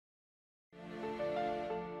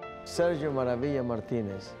Sergio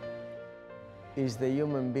Martinez is the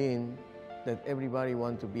human being that everybody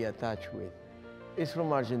wants to be attached with. He's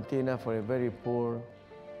from Argentina, for a very poor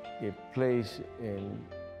place in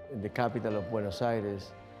the capital of Buenos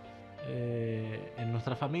Aires. En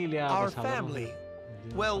nuestra familia, Our family.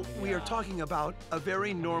 Well, we are talking about a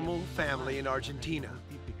very normal family in Argentina.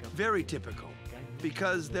 Very typical,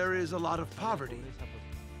 because there is a lot of poverty.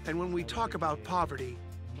 And when we talk about poverty,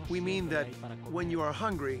 we mean that when you are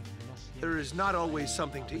hungry, there is not always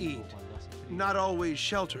something to eat, not always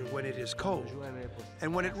shelter when it is cold.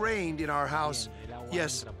 And when it rained in our house,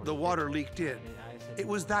 yes, the water leaked in. It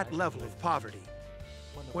was that level of poverty.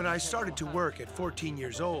 When I started to work at 14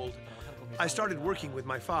 years old, I started working with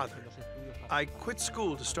my father. I quit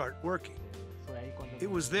school to start working. It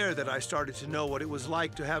was there that I started to know what it was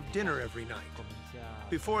like to have dinner every night.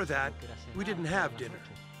 Before that, we didn't have dinner.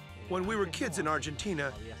 When we were kids in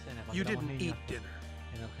Argentina, you didn't eat dinner.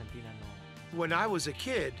 When I was a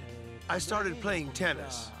kid, I started playing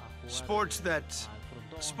tennis, sports that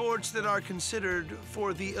are considered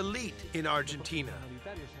for the elite in Argentina.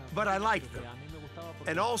 But I liked them.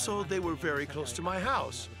 And also, they were very close to my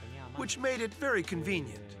house, which made it very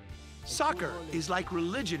convenient. Soccer is like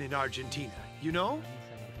religion in Argentina, you know?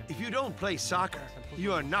 If you don't play soccer,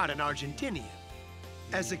 you are not an Argentinian.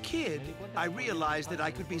 As a kid, I realized that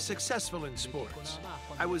I could be successful in sports.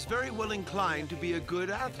 I was very well inclined to be a good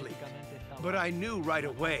athlete. But I knew right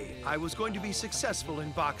away I was going to be successful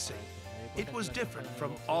in boxing. It was different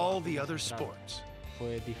from all the other sports.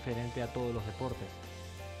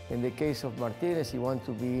 In the case of Martinez, he wanted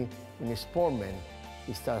to be a sportsman.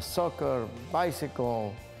 He started soccer,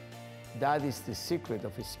 bicycle. That is the secret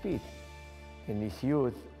of his speed. In his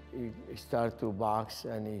youth, he started to box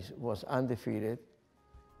and he was undefeated.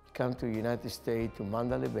 He came to the United States, to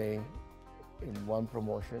Mandalay Bay, in one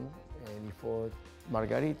promotion, and he fought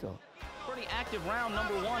Margarito. Pretty active round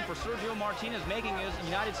number one for Sergio Martinez, making his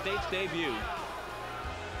United States debut.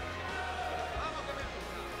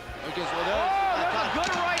 Oh, there's a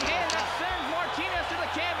good right hand that sends Martinez to the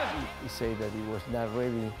canvas. He said that he was not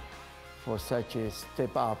ready for such a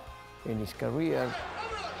step up in his career.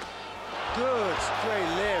 Good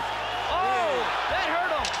straight lift. Oh, that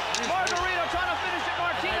hurt him. Margarito trying to finish it.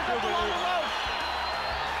 Martinez up along the rope.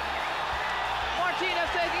 Martinez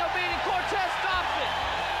taking a beating. Cortez stops it.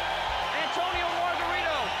 Antonio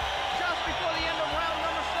Margarito just before the end of round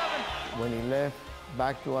number 7. When he left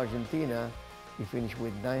back to Argentina, he finished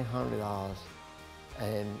with $900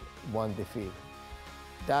 and one defeat.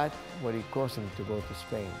 That's what it cost him to go to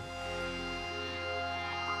Spain.